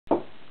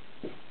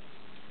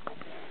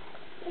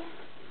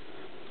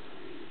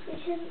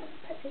didn't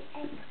put the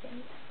eggs in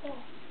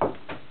before.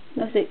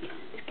 That's it.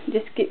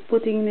 Just keep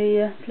putting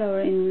the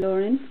flour in,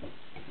 Lauren.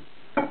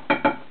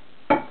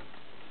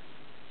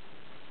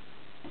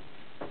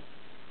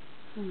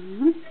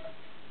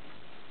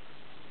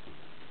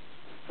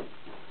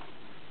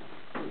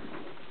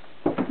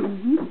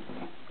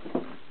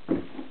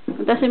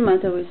 It doesn't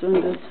matter which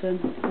one goes in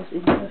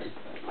first.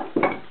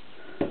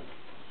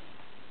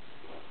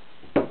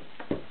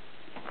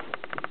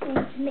 I'm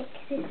going to mix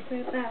this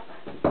for about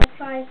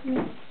 5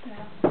 minutes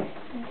now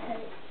until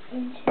it's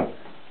into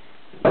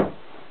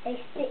a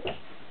thick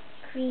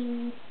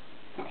cream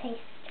paste.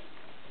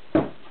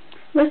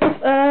 Where's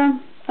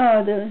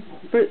the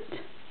fruit?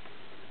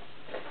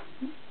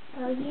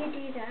 Oh, you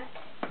do that.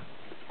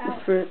 The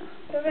fruit.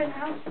 Lauren,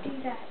 how to do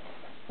that?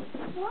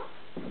 What?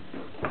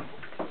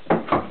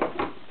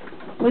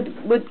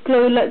 Would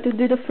Chloe like to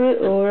do the fruit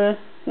or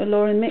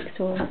Lauren mix,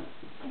 or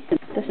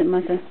doesn't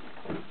matter?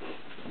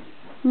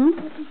 Doesn't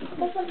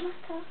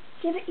matter.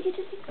 Give it. You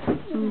just need to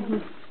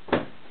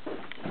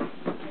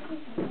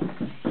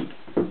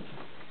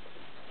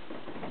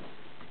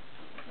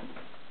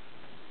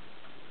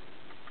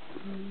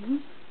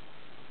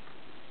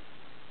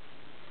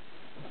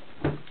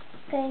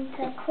Going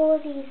to core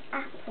these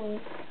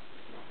apples.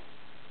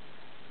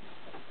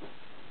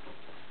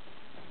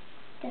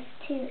 Just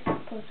 2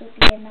 apples will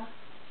be enough.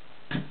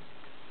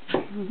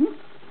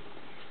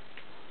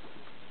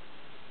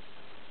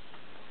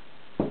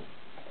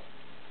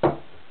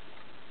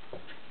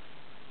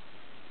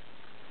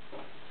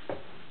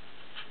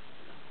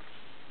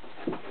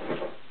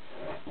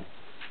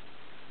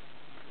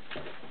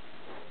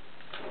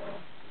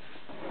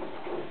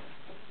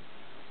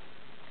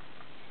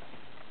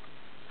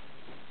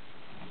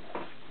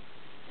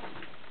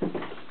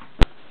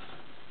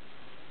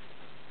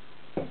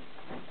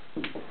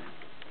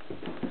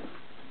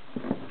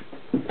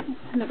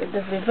 Look at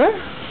the river.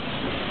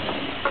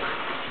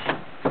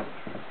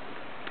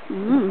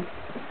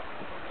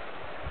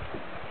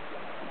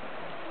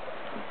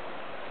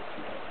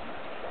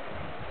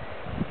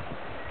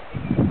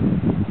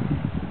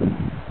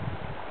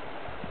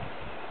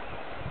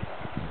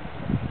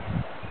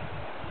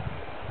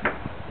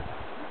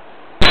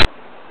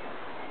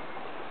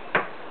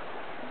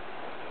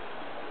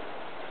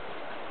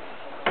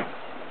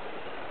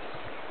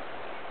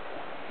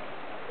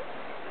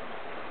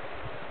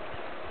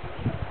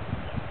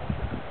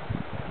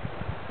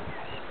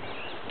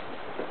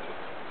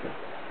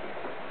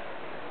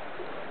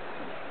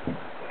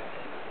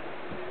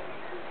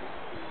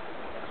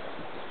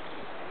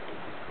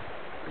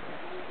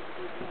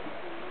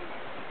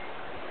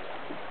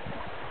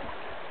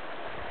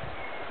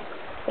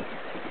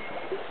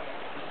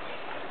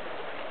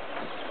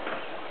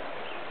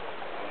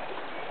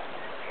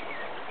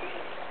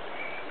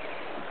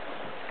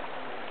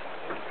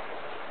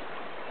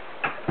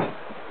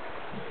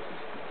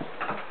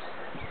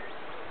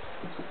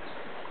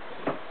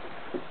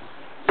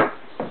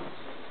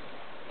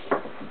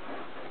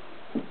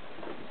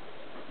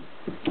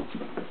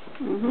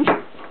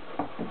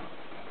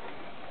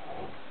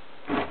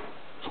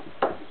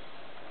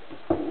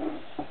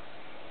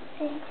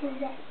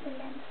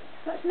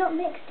 Let's not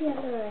mix the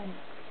other end.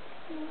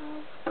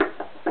 No.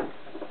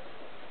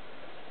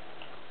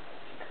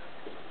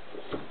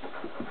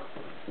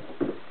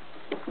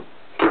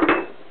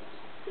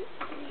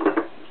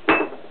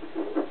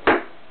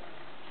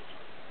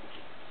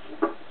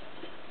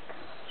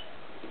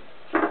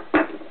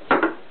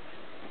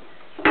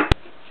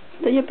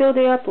 Did you peel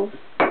the apples?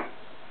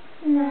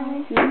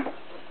 No.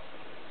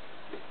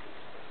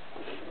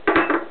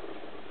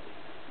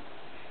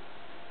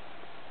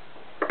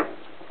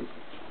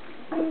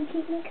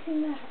 Keep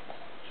mixing that.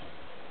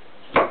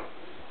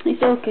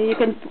 It's okay. You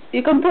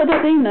can put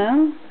that in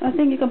now. I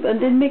think you can,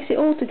 and then mix it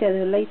all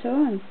together later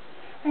on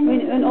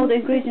when all the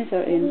ingredients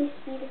are in. It needs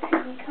to be the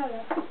creamy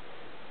colour.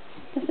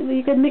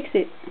 You can mix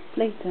it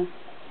later.